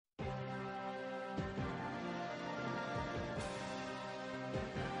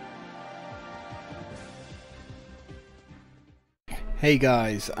Hey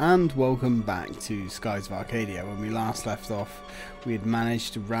guys, and welcome back to Skies of Arcadia. When we last left off, we had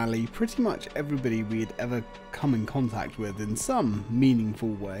managed to rally pretty much everybody we had ever come in contact with in some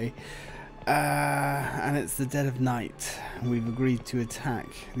meaningful way. And it's the dead of night. We've agreed to attack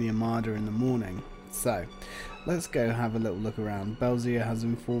the Armada in the morning. So, let's go have a little look around. Belzia has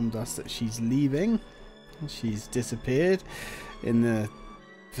informed us that she's leaving. She's disappeared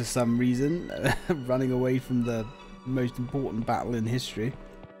for some reason, running away from the most important battle in history,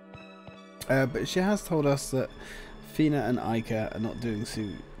 but she has told us that Fina and Ica are not doing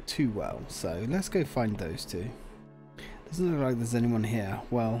too well, so let's go find those two. Doesn't look like there's anyone here.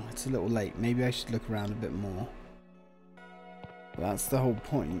 Well, it's a little late. Maybe I should look around a bit more. But that's the whole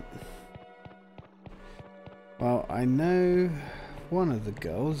point. Well, I know one of the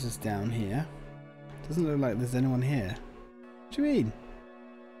girls is down here. Doesn't look like there's anyone here. What do you mean?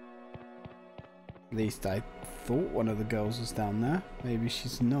 At least I thought one of the girls was down there. Maybe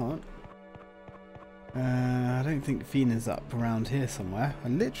she's not. I don't think Fina's up around here somewhere. I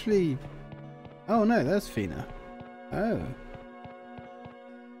literally... Oh no, there's Fina. Oh.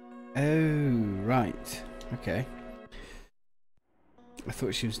 Oh, right. Okay. I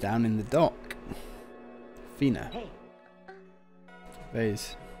thought she was down in the dock. Fina.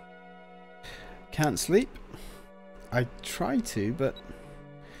 Vase. Can't sleep? I tried to, but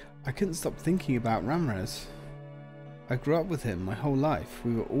I couldn't stop thinking about Ramrez. I grew up with him my whole life.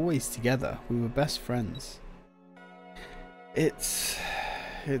 We were always together. We were best friends. It's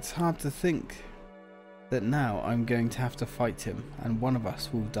hard to think that now I'm going to have to fight him and one of us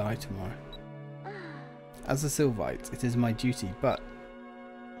will die tomorrow. As a Sylvite, it is my duty, but...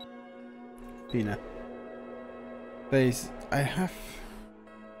 Fina. Vase, I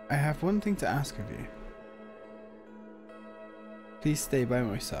have one thing to ask of you. Please stay by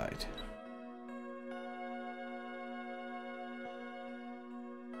my side.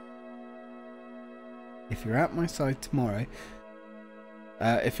 If you're at my side tomorrow,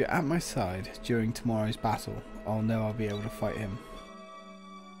 if you're at my side during tomorrow's battle, I'll know I'll be able to fight him.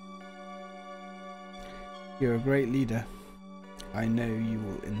 You're a great leader. I know you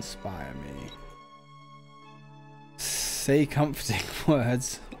will inspire me. Say comforting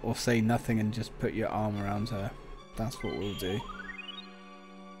words, or say nothing and just put your arm around her. That's what we'll do.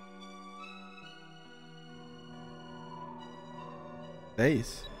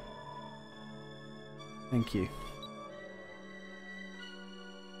 Days. Thank you.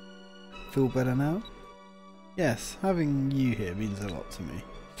 Feel better now? Yes, having you here means a lot to me.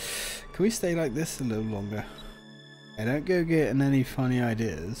 Can we stay like this a little longer? I don't go getting any funny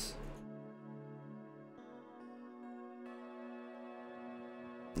ideas.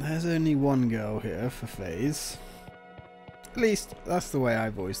 There's only one girl here for Phase. At least, that's the way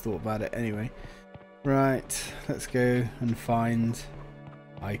I've always thought about it anyway. Right, let's go and find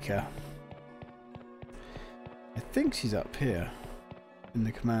Ica. I think she's up here in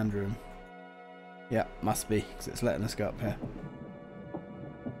the command room. Yeah, must be, because it's letting us go up here.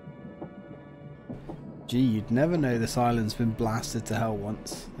 Gee, you'd never know this island's been blasted to hell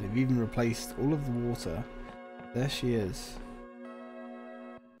once. They've even replaced all of the water. There she is.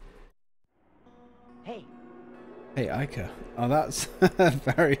 Hey. Hey, Ica. Oh, that's a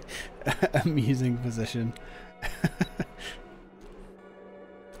very amusing position.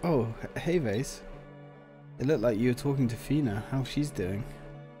 Oh, hey, Vase. It looked like you were talking to Fina. How she's doing?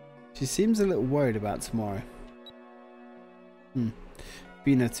 She seems a little worried about tomorrow.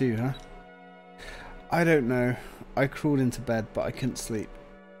 Fina too, huh? I don't know. I crawled into bed, but I couldn't sleep.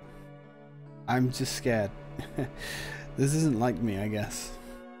 I'm just scared. This isn't like me, I guess.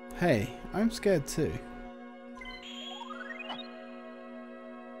 Hey, I'm scared too.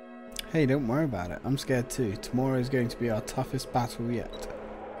 Hey, don't worry about it. I'm scared too. Tomorrow is going to be our toughest battle yet.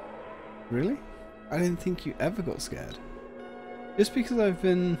 Really? I didn't think you ever got scared. Just because I've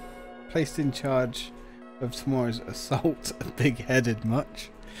been placed in charge of tomorrow's assault big-headed much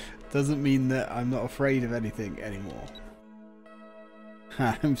doesn't mean that I'm not afraid of anything anymore.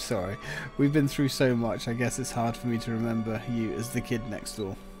 I'm sorry. We've been through so much, I guess it's hard for me to remember you as the kid next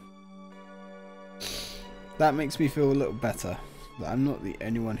door. That makes me feel a little better, that I'm not the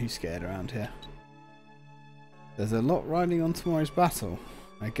only one who's scared around here. There's a lot riding on tomorrow's battle.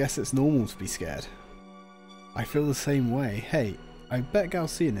 I guess it's normal to be scared. I feel the same way. Hey, I bet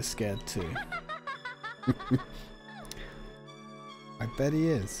Galcian is scared too. I bet he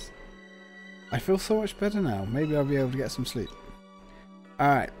is. I feel so much better now. Maybe I'll be able to get some sleep.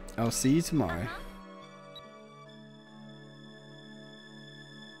 Alright, I'll see you tomorrow.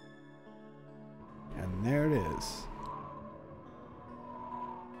 And there it is.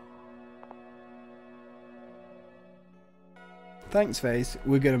 Thanks, Vase.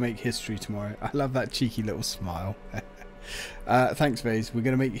 We're going to make history tomorrow. I love that cheeky little smile. Thanks, Vase. We're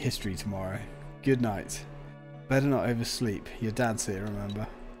going to make history tomorrow. Good night. Better not oversleep. Your dad's here, remember?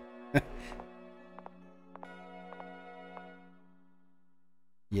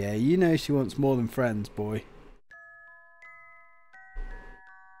 Yeah, you know she wants more than friends, boy.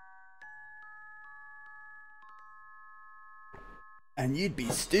 And you'd be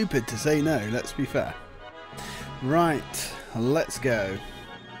stupid to say no, let's be fair. Right, let's go.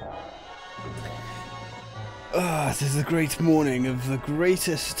 This is the great morning of the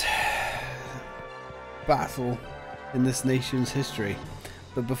greatest battle in this nation's history.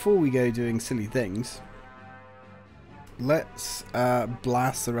 But before we go doing silly things, let's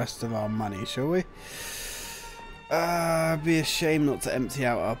blast the rest of our money, shall we? Be a shame not to empty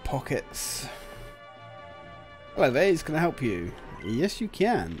out our pockets. Hello, Vase, can I help you? Yes, you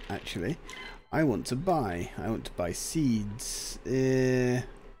can, actually. I want to buy seeds.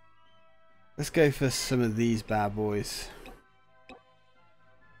 Let's go for some of these bad boys.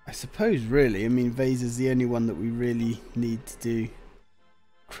 I suppose, really, I mean, Vase is the only one that we really need to do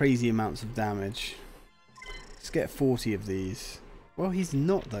crazy amounts of damage. Let's get 40 of these. Well, he's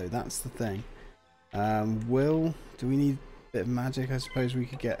not, though, that's the thing. Do we need a bit of magic? I suppose we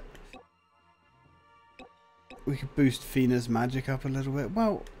could get... We could boost Fina's magic up a little bit.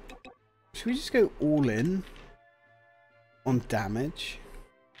 Well, should we just go all in on damage?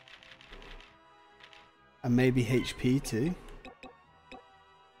 And maybe HP too?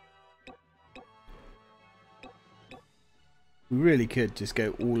 We really could just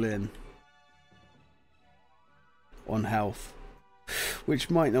go all in on health.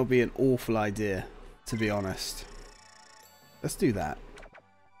 Which might not be an awful idea, to be honest. Let's do that.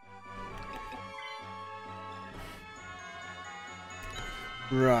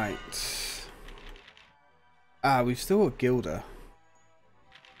 Right. We've still got Gilda.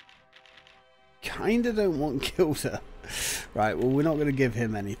 Kinda don't want Gilda. Right, well, we're not going to give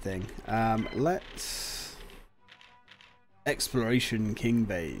him anything. Let's... Exploration King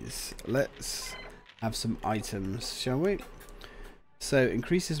Bays. Let's have some items, shall we? So,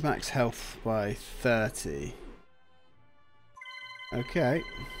 increases max health by 30. Okay.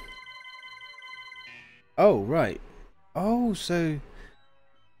 Oh, right. Oh, so...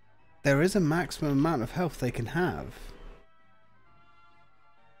 There is a maximum amount of health they can have.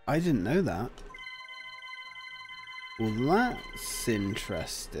 I didn't know that. Well, that's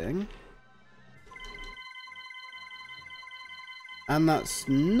interesting. And that's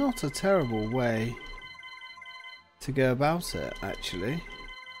not a terrible way to go about it, actually.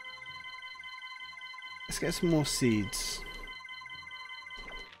 Let's get some more seeds.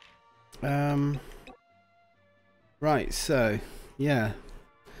 Right, so, yeah.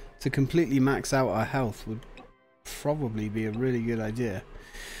 To completely max out our health would probably be a really good idea.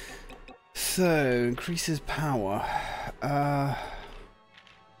 So, increases power. Let's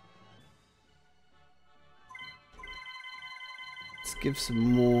give some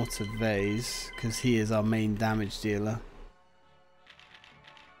more to Vase, because he is our main damage dealer.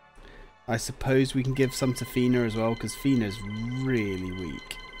 I suppose we can give some to Fina as well, because Fina's really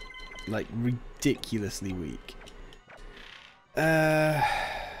weak. Like, ridiculously weak.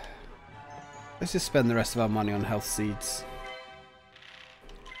 Let's just spend the rest of our money on health seeds.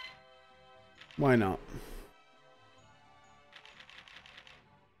 Why not?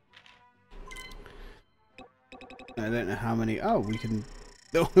 I don't know how many. Oh, we can.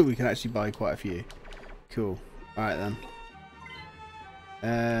 Oh, we can actually buy quite a few. Cool. All right then.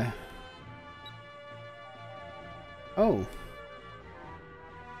 Oh.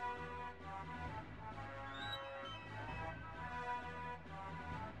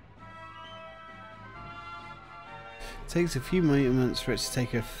 Takes a few moments for it to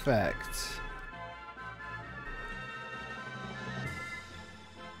take effect.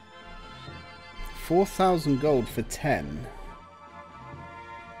 $4,000 gold for 10.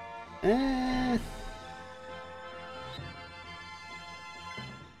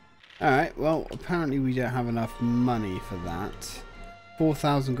 Alright, well, apparently we don't have enough money for that.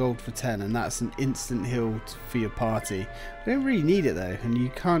 4,000 gold for 10, and that's an instant heal for your party. We don't really need it though, and you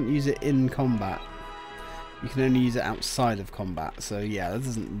can't use it in combat. You can only use it outside of combat, so yeah, that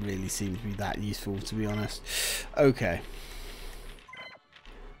doesn't really seem to be that useful, to be honest. Okay.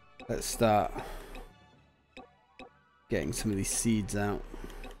 Let's start getting some of these seeds out.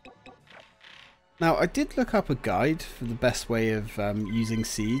 Now, I did look up a guide for the best way of using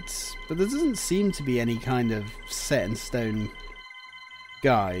seeds, but there doesn't seem to be any kind of set in stone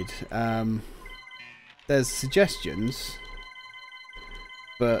guide. there's suggestions,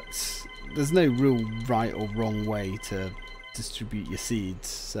 but there's no real right or wrong way to distribute your seeds.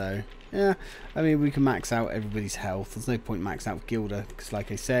 So yeah, I mean, we can max out everybody's health. There's no point max out Gilda, because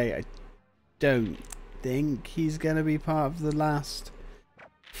like I say, I don't think he's going to be part of the last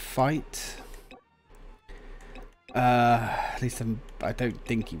fight. At least I don't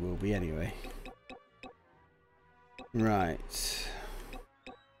think he will be anyway. Right.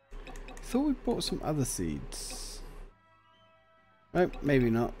 Thought we bought some other seeds. Nope, maybe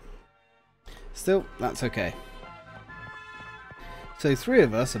not. Still, that's okay. So 3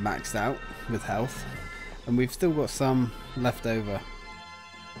 of us are maxed out with health, and we've still got some left over.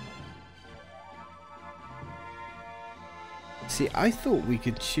 See, I thought we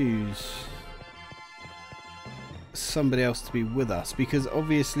could choose somebody else to be with us, because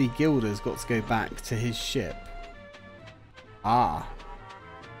obviously Gilda's got to go back to his ship. Ah.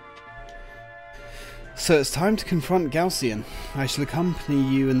 So it's time to confront Galcian. I shall accompany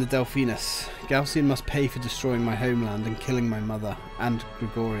you in the Delphinus. Galcian must pay for destroying my homeland and killing my mother and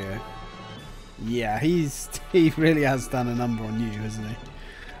Gregorio. Yeah, he really has done a number on you, hasn't he?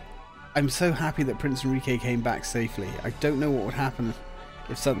 I'm so happy that Prince Enrique came back safely. I don't know what would happen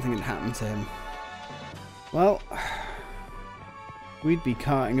if something had happened to him. Well, we'd be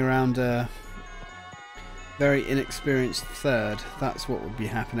carting around a very inexperienced third. That's what would be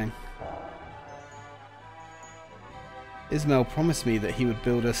happening. Ismail promised me that he would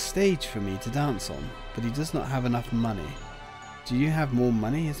build a stage for me to dance on, but he does not have enough money. Do you have more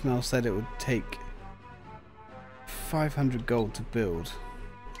money? Ismail said it would take 500 gold to build.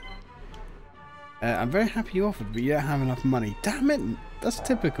 I'm very happy you offered, but you don't have enough money. Damn it! That's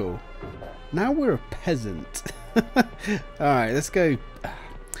typical. Now we're a peasant. Alright, let's go.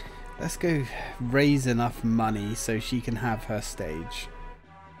 Let's go raise enough money so she can have her stage.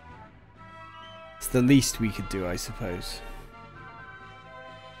 It's the least we could do, I suppose.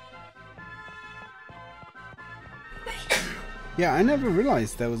 Yeah, I never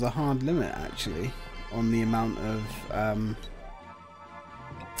realised there was a hard limit, actually, on the amount of...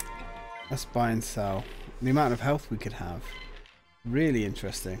 let's buy and sell. The amount of health we could have. Really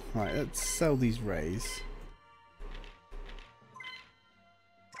interesting. Right, let's sell these rays.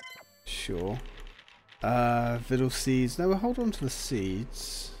 Sure. Vital seeds. No, we'll hold on to the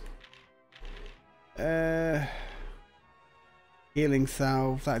seeds. Healing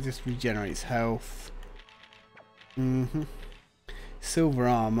salve. That just regenerates health. Silver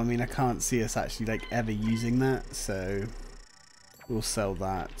arm. I mean, I can't see us actually like ever using that, so we'll sell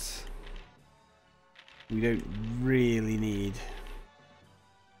that. We don't really need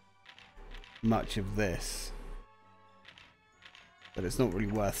much of this, but it's not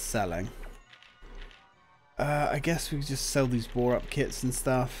really worth selling. I guess we could just sell these bore up kits and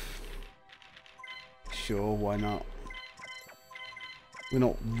stuff. Sure, why not? We're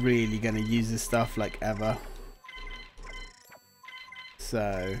not really going to use this stuff like ever,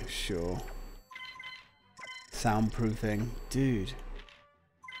 so sure. Soundproofing, dude.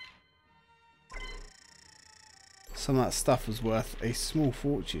 Some of that stuff was worth a small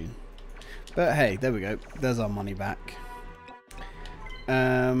fortune. But hey, there we go. There's our money back.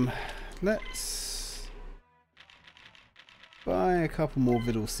 Let's buy a couple more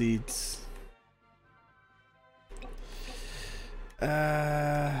Vital seeds.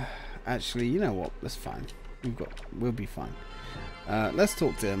 Actually, you know what? That's fine. We'll be fine. Let's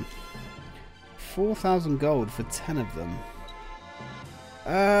talk to him. 4,000 gold for 10 of them.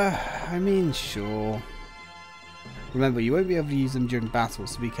 I mean, sure. Remember, you won't be able to use them during battle,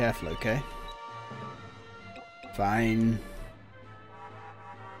 so be careful, okay? Fine.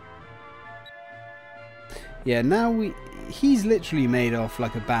 Yeah, now he's literally made off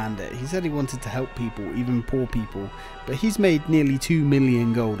like a bandit. He said he wanted to help people, even poor people, but he's made nearly 2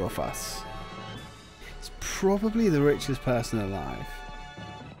 million gold off us. He's probably the richest person alive.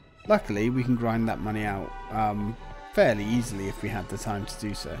 Luckily, we can grind that money out fairly easily if we had the time to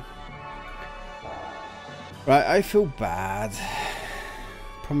do so. Right, I feel bad.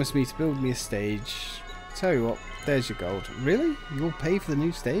 Promised me to build me a stage. Tell you what, there's your gold. Really? You'll pay for the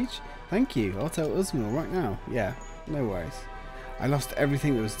new stage? Thank you. I'll tell Usmil right now. Yeah, no worries. I lost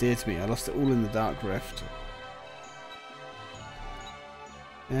everything that was dear to me. I lost it all in the Dark Rift.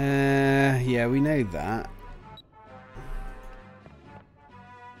 Yeah, we know that.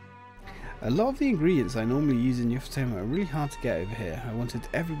 A lot of the ingredients I normally use in Yuffatomi are really hard to get over here. I wanted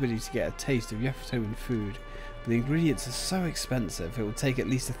everybody to get a taste of Yuffatomi food, but the ingredients are so expensive it will take at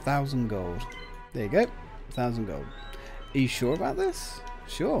least 1,000 gold. There you go, 1,000 gold. Are you sure about this?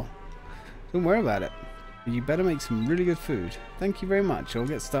 Sure. Don't worry about it. But you better make some really good food. Thank you very much. I'll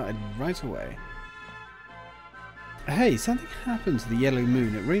get started right away. Hey, something happened to the yellow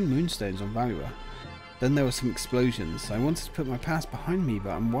moon. It rained moonstones on Valua. Then there were some explosions. I wanted to put my past behind me, but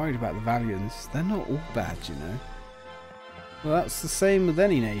I'm worried about the Valians. They're not all bad, you know. Well, that's the same with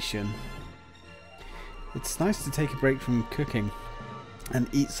any nation. It's nice to take a break from cooking and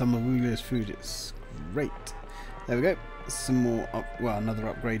eat some of Ulia's food. It's great. There we go. Some more, another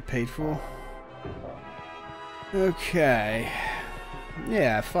upgrade paid for. Okay.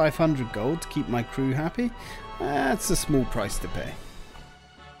 Yeah, 500 gold to keep my crew happy. That's a small price to pay.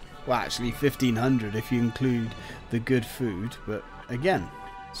 Well, actually 1500 if you include the good food, but again,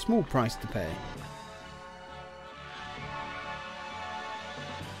 small price to pay.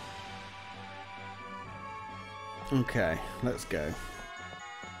 Okay, let's go.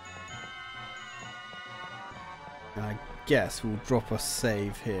 And I guess we'll drop a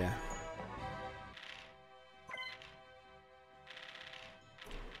save here.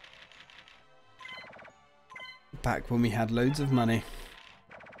 Back when we had loads of money.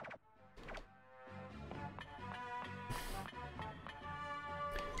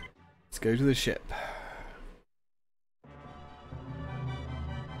 Let's go to the ship.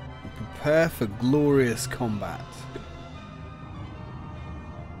 And prepare for glorious combat.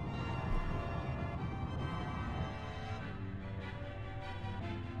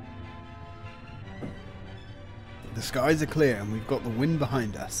 The skies are clear and we've got the wind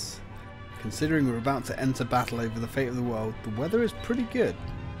behind us. Considering we're about to enter battle over the fate of the world, the weather is pretty good.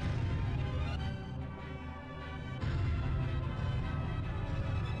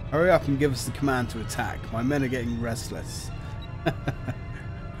 Hurry up and give us the command to attack. My men are getting restless.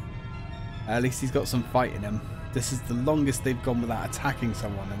 At least he's got some fight in him. This is the longest they've gone without attacking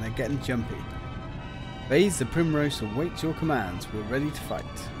someone and they're getting jumpy. Vase the Primrose awaits your commands. We're ready to fight.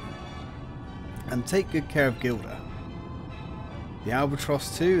 And take good care of Gilda. The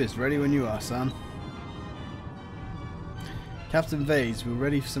Albatross 2 is ready when you are, son. Captain Vase, we're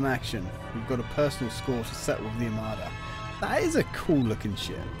ready for some action. We've got a personal score to settle with the Armada. That is a cool looking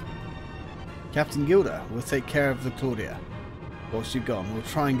ship. Captain Gilda, we'll take care of the Claudia. Whilst you're gone, we'll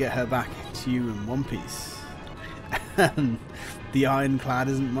try and get her back to you in one piece. And the Ironclad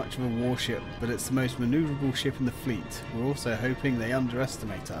isn't much of a warship, but it's the most manoeuvrable ship in the fleet. We're also hoping they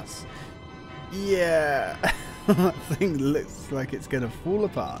underestimate us. Yeah, that thing looks like it's going to fall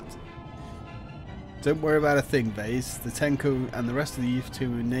apart. Don't worry about a thing, Vase. The Tenko and the rest of the Youth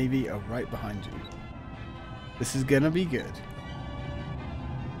 2 Navy are right behind you. This is going to be good.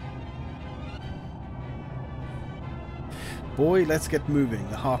 Boy, let's get moving.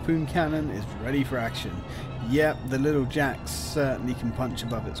 The harpoon cannon is ready for action. Yep, the little Jack certainly can punch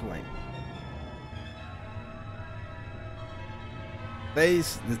above its weight.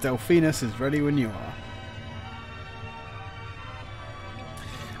 Vase, the Delphinus is ready when you are.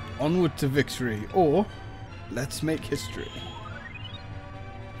 Onward to victory, or let's make history.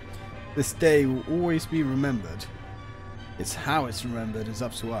 This day will always be remembered. It's how it's remembered is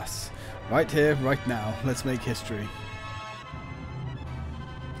up to us. Right here, right now, let's make history.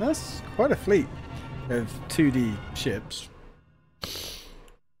 That's quite a fleet of 2D ships.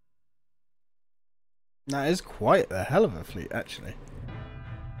 That is quite a hell of a fleet, actually.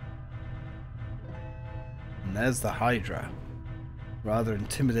 And there's the Hydra. Rather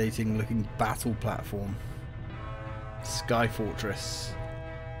intimidating looking battle platform. Sky Fortress.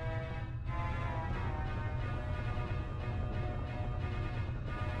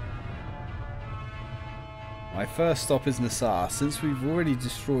 My first stop is Nassar. Since we've already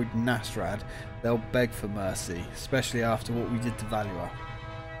destroyed Nasrad, they'll beg for mercy, especially after what we did to Valua.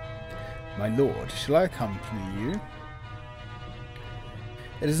 My lord, shall I accompany you?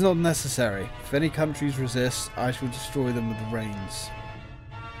 It is not necessary. If any countries resist, I shall destroy them with the rains.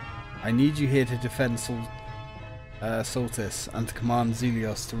 I need you here to defend Soltis and to command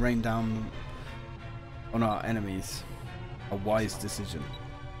Zelios to rain down on our enemies. A wise decision.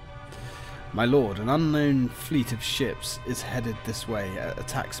 My lord, an unknown fleet of ships is headed this way at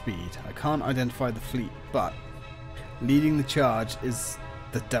attack speed. I can't identify the fleet, but leading the charge is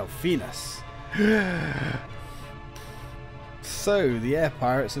the Delphinus. So, the air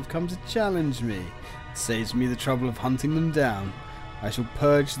pirates have come to challenge me. It saves me the trouble of hunting them down. I shall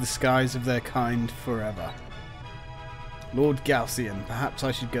purge the skies of their kind forever. Lord Gaussian, perhaps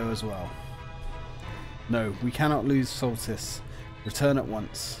I should go as well. No, we cannot lose Soltis. Return at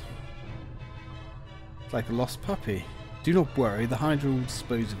once. It's like a lost puppy. Do not worry, the Hydra will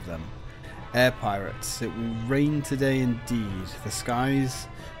dispose of them. Air pirates, it will rain today indeed. The skies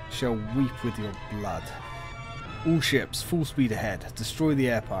shall weep with your blood. All ships, full speed ahead. Destroy the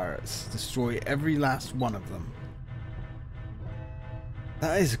air pirates. Destroy every last one of them.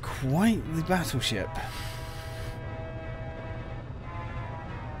 That is quite the battleship.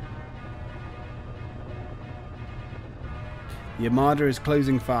 The Armada is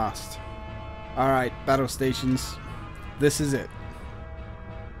closing fast. Alright, battle stations. This is it.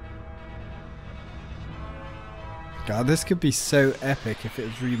 God, this could be so epic if it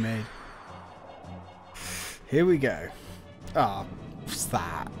was remade. Here we go. Ah, what's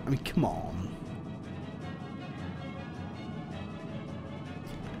that? I mean, come on.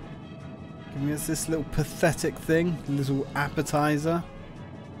 Giving us this little pathetic thing, little appetizer.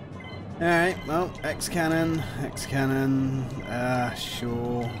 Alright, well, X-Cannon,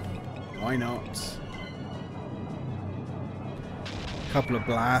 sure, why not? Couple of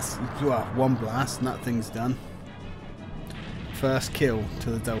blasts, well, one blast and that thing's done. First kill to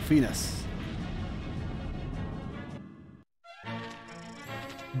the Delphinus.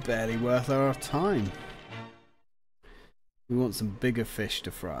 Barely worth our time. We want some bigger fish to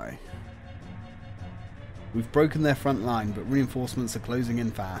fry. We've broken their front line, but reinforcements are closing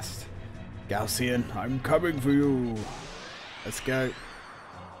in fast. Gaussian, I'm coming for you. Let's go.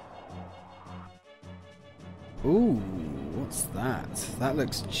 Ooh, what's that? That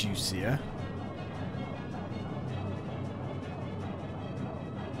looks juicier.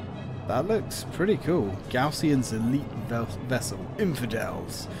 That looks pretty cool. Gaussian's elite vessel,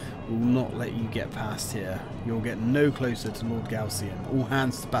 Infidels, will not let you get past here. You'll get no closer to Lord Gaussian. All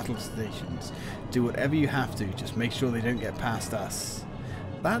hands to battle stations. Do whatever you have to, just make sure they don't get past us.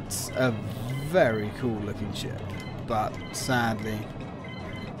 That's a very cool looking ship, but sadly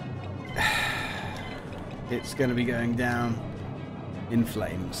it's going to be going down in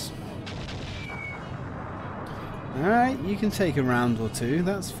flames. Alright, you can take a round or two,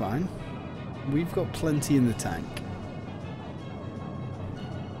 that's fine. We've got plenty in the tank.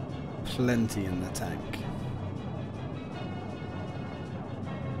 Plenty in the tank.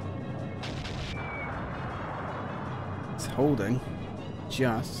 It's holding.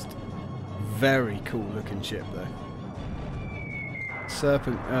 Just very cool looking ship though.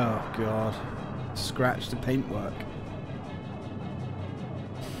 Serpent, oh god. Scratch the paintwork.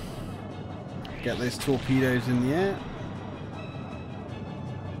 Get those torpedoes in the air.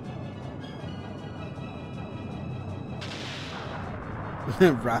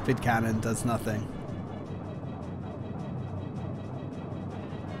 Rapid cannon does nothing.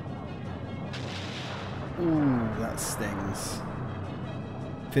 Ooh, that stings.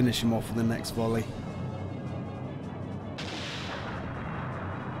 Finish him off with the next volley.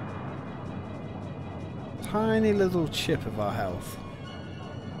 Tiny little chip of our health.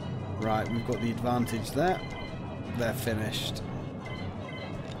 Right, we've got the advantage there. They're finished.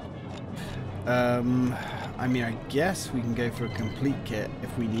 I mean, I guess we can go for a complete kit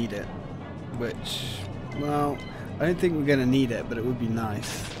if we need it. Which, well, I don't think we're going to need it, but it would be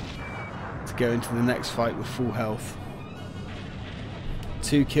nice to go into the next fight with full health.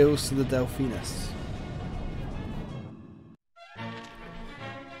 2 kills to the Delphinus.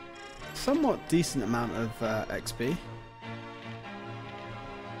 Somewhat decent amount of XP.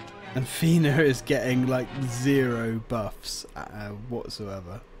 And Fina is getting like 0 buffs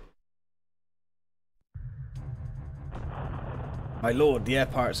whatsoever. My lord, the air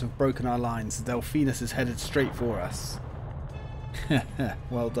pirates have broken our lines. The Delphinus is headed straight for us.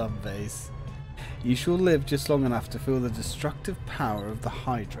 Well done, Vase. You shall live just long enough to feel the destructive power of the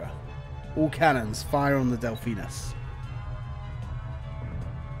Hydra. All cannons, fire on the Delphinus.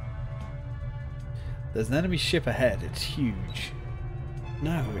 There's an enemy ship ahead. It's huge.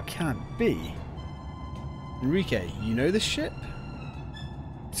 No, it can't be. Enrique, you know this ship?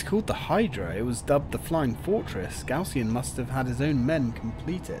 It's called the Hydra. It was dubbed the Flying Fortress. Gaussian must have had his own men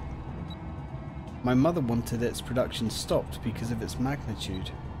complete it. My mother wanted its production stopped because of its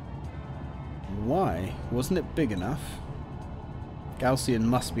magnitude. Why? Wasn't it big enough? Gaussian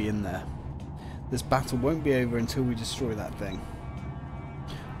must be in there. This battle won't be over until we destroy that thing.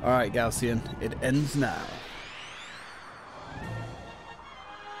 Alright, Gaussian, it ends now.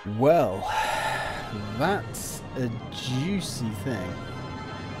 Well, that's a juicy thing.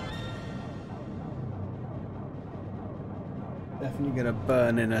 Definitely going to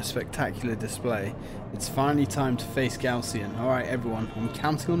burn in a spectacular display. It's finally time to face Gaussian. Alright everyone, I'm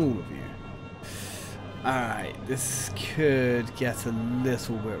counting on all of you. Alright, this could get a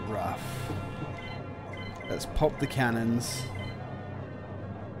little bit rough. Let's pop the cannons.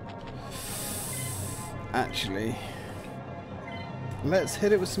 Actually, let's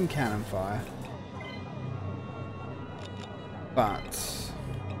hit it with some cannon fire. But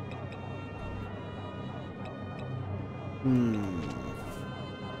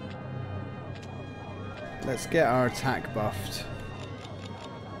let's get our attack buffed.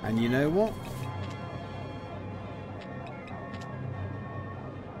 And you know what?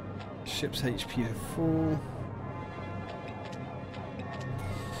 Ship's HP to full.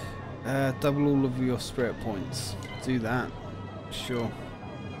 Double all of your spirit points. Do that. Sure.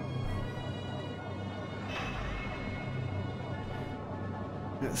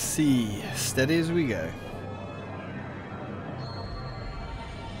 Let's see. Steady as we go.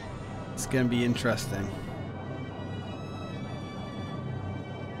 It's going to be interesting.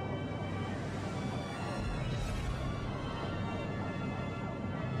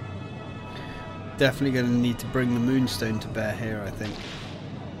 Definitely going to need to bring the moonstone to bear here, I think.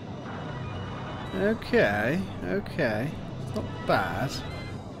 Okay, okay. It's not bad.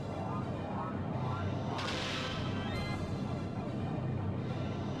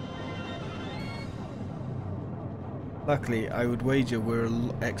 Luckily, I would wager we're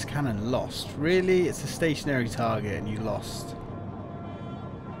X-Cannon lost. Really? It's a stationary target and you lost.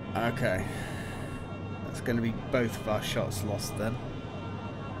 Okay. That's going to be both of our shots lost then.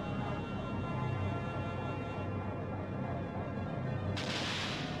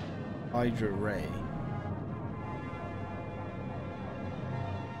 Hydra Ray.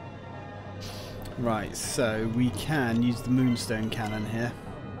 Right, so we can use the Moonstone Cannon here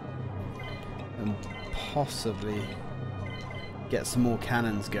and possibly get some more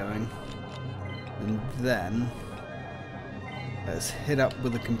cannons going, and then let's hit up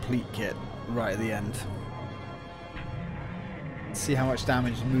with a complete kit right at the end. See how much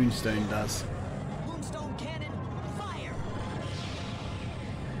damage Moonstone does. Moonstone cannon, fire!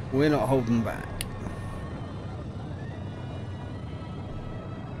 We're not holding back.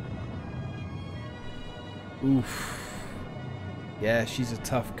 Oof. Yeah, she's a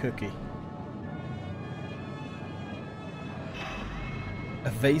tough cookie.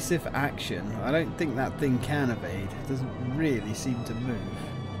 Evasive action. I don't think that thing can evade. It doesn't really seem to move.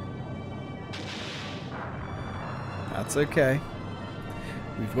 That's okay.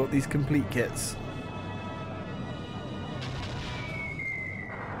 We've got these complete kits.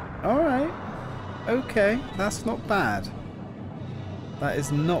 Alright. Okay, that's not bad. That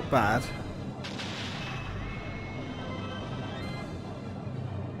is not bad.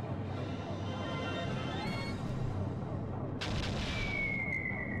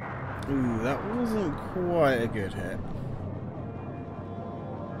 Ooh, that wasn't quite a good hit.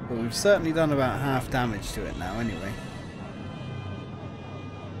 But we've certainly done about half damage to it now anyway.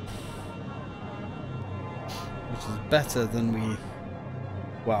 Which is better than we...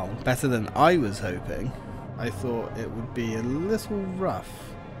 well, better than I was hoping. I thought it would be a little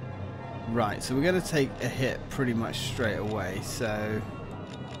rough. Right, so we're going to take a hit pretty much straight away. So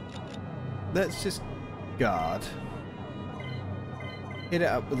let's just guard. Hit it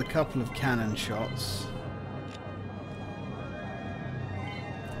up with a couple of cannon shots.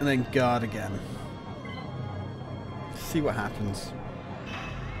 And then guard again. See what happens.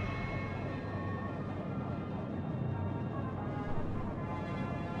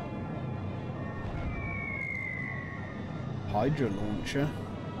 Hydra launcher.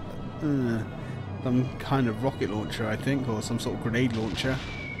 Some kind of rocket launcher, I think, or some sort of grenade launcher.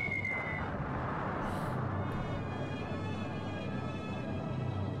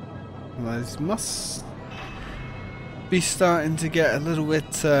 Well, this must be starting to get a little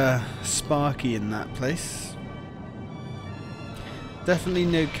bit sparky in that place. Definitely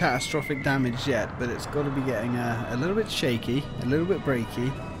no catastrophic damage yet, but it's got to be getting a little bit shaky, a little bit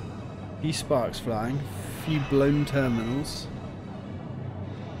breaky. A few sparks flying, a few blown terminals.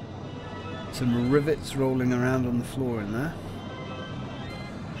 Some rivets rolling around on the floor in there.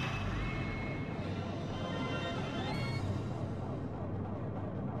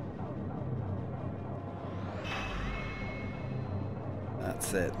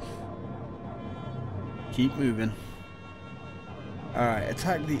 That's it. Keep moving. Alright,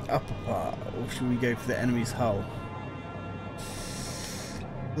 attack the upper part, or should we go for the enemy's hull?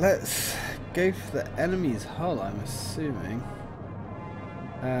 Let's go for the enemy's hull, I'm assuming.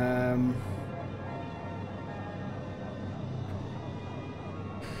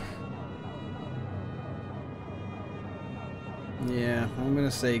 Yeah, I'm going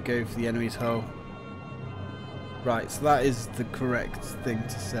to say go for the enemy's hull. Right, so that is the correct thing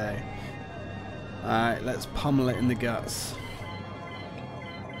to say. Alright, let's pummel it in the guts.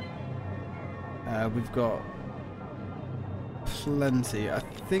 We've got plenty. I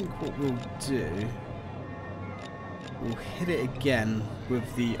think what we'll do, we'll hit it again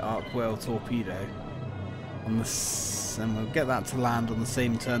with the arc whale torpedo on the and we'll get that to land on the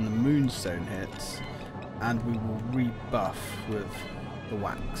same turn the moonstone hits, and we will rebuff with the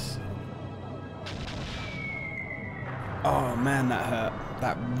wax. Oh man, that hurt.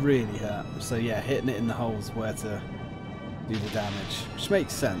 That really hurt. So yeah, hitting it in the holes where to do the damage, which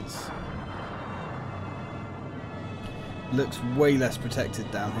makes sense. Looks way less protected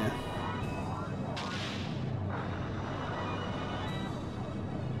down here.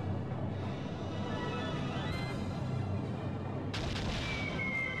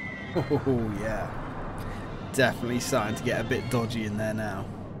 Oh yeah. Definitely starting to get a bit dodgy in there now.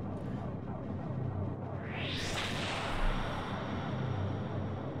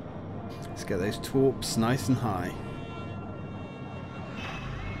 Let's get those torps nice and high.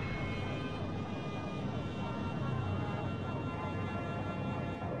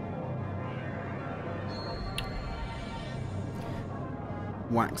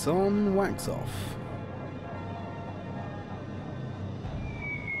 Wax on, wax off.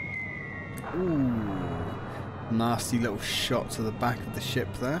 Ooh, nasty little shot to the back of the ship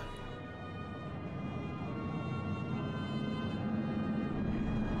there.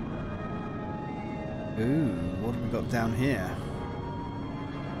 Ooh, what have we got down here?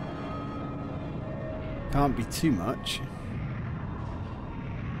 Can't be too much.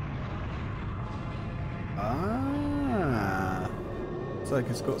 Ah, looks like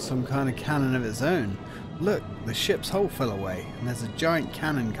it's got some kind of cannon of its own. Look, the ship's hull fell away, and there's a giant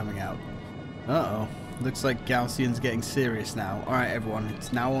cannon coming out. Uh-oh. Looks like Gaussian's getting serious now. Alright, everyone,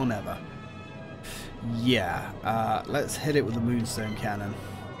 it's now or never. Yeah, let's hit it with the Moonstone Cannon.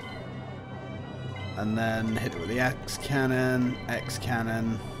 And then hit it with the X Cannon,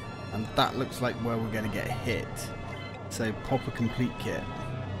 and that looks like where we're going to get hit. So pop a complete kit.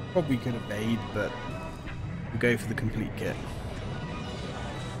 Probably could evade, but we'll go for the complete kit.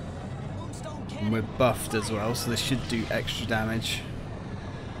 And we're buffed as well, so this should do extra damage.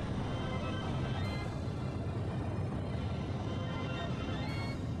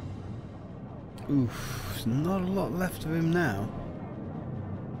 Oof, there's not a lot left of him now.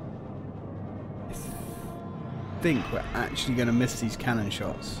 I think we're actually going to miss these cannon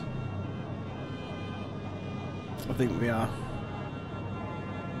shots. I think we are.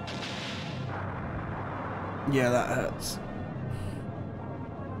 Yeah, that hurts.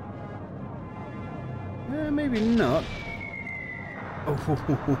 Maybe not. Oh,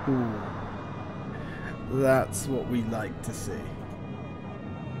 that's what we like to see.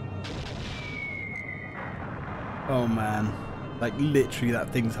 Oh man, like literally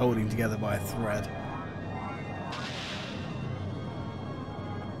that thing's holding together by a thread.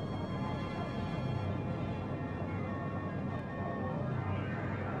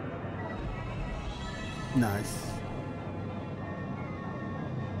 Nice.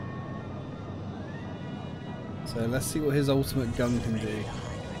 So let's see what his ultimate gun can do.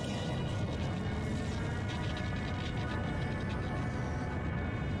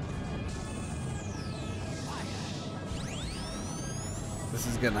 This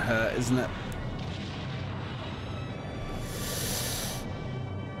is gonna hurt, isn't it?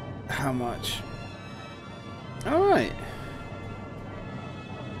 How much? Alright.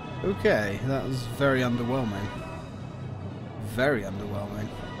 Okay, that was very underwhelming. Very underwhelming.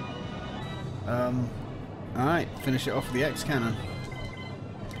 Alright, finish it off with the X cannon.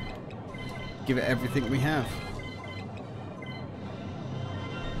 Give it everything we have.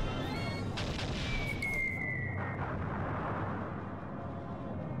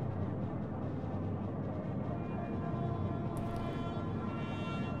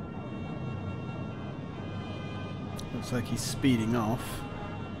 Looks like he's speeding off.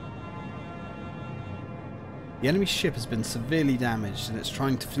 The enemy ship has been severely damaged and it's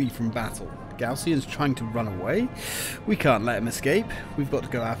trying to flee from battle. Gaussian's trying to run away. We can't let him escape. We've got to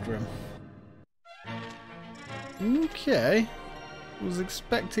go after him. Okay. Was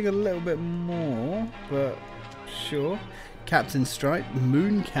expecting a little bit more, but sure. Captain Strike,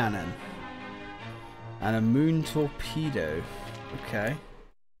 Moon Cannon. And a Moon Torpedo. Okay.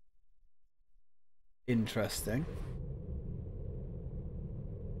 Interesting.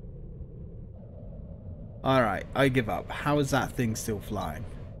 Alright, I give up. How is that thing still flying?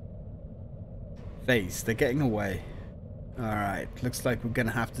 Phase, they're getting away. Alright, looks like we're going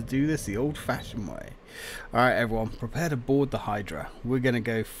to have to do this the old-fashioned way. Alright everyone, prepare to board the Hydra. We're going to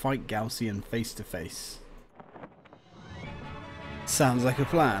go fight Gaussian face to face. Sounds like a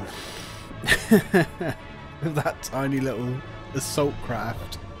plan. With that tiny little assault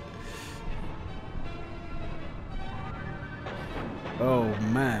craft. Oh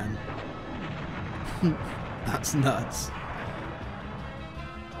man. That's nuts.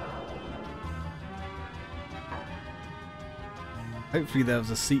 Hopefully there was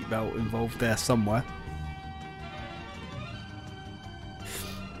a seatbelt involved there somewhere.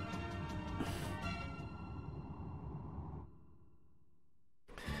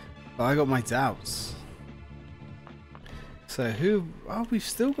 But I got my doubts. So who... Oh, we've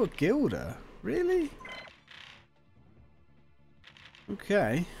still got Gilda. Really?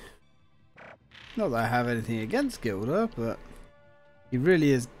 Okay. Not that I have anything against Gilda, but he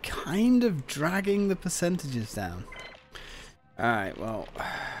really is kind of dragging the percentages down. Alright, well,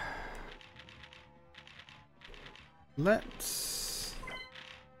 let's...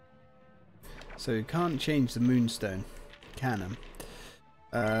 So we can't change the Moonstone cannon.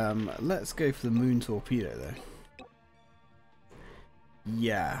 Let's go for the Moon Torpedo though.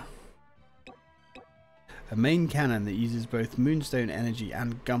 Yeah. A main cannon that uses both Moonstone energy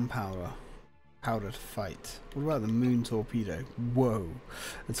and gunpowder to fight. What about the Moon Torpedo? Whoa.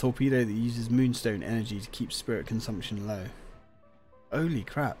 A torpedo that uses Moonstone energy to keep spirit consumption low. Holy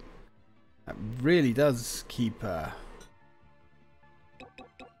crap. That really does keep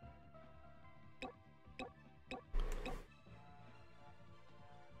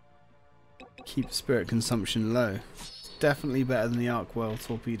spirit consumption low. It's definitely better than the Arc World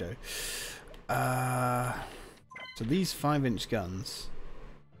Torpedo. So these 5-inch guns,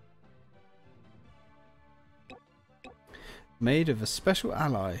 made of a special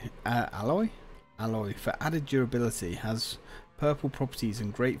alloy for added durability, has purple properties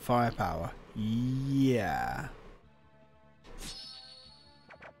and great firepower. Yeah.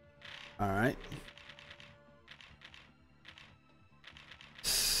 Alright.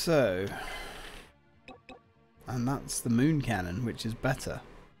 So, and that's the Moon Cannon, which is better.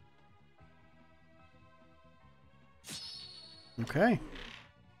 Okay.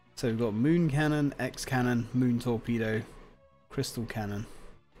 So we've got Moon Cannon, X Cannon, Moon Torpedo, Crystal Cannon.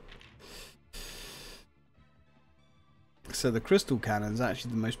 So the Crystal Cannon is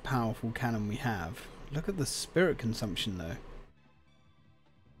actually the most powerful cannon we have. Look at the spirit consumption though.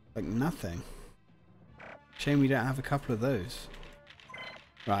 Like nothing. Shame we don't have a couple of those.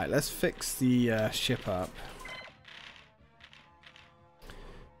 Right, let's fix the ship up.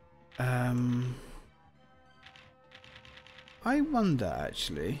 I wonder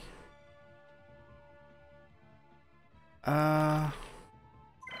actually. Let's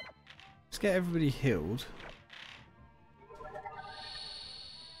get everybody healed.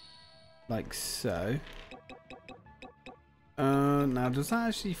 Like so. Now does that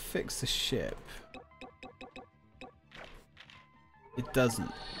actually fix the ship? It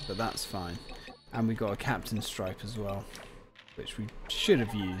doesn't, but that's fine. And we got a captain stripe as well, which we should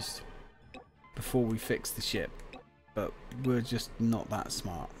have used before we fixed the ship, but we're just not that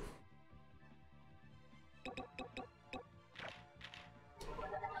smart.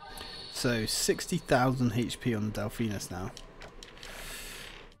 So 60,000 HP on the Delphinus now.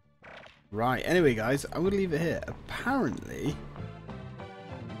 Right, anyway guys, I'm going to leave it here. Apparently,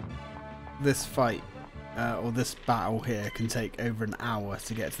 this fight, or this battle here, can take over an hour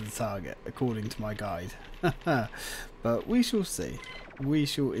to get to the target, according to my guide. But we shall see. We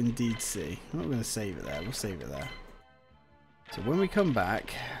shall indeed see. I'm not going to save it there, we'll save it there. So when we come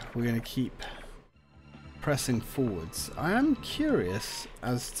back, we're going to keep pressing forwards. I am curious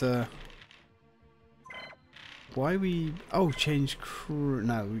as to why we... Oh, change crew.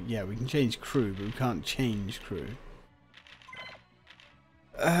 No, yeah, we can change crew, but we can't change crew.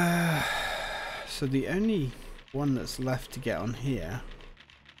 So the only one that's left to get on here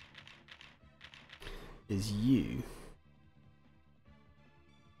is you.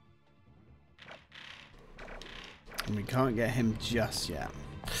 And we can't get him just yet.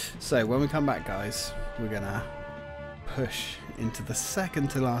 So when we come back guys, we're gonna push into the second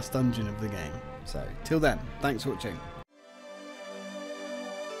to last dungeon of the game. So till then, thanks for watching.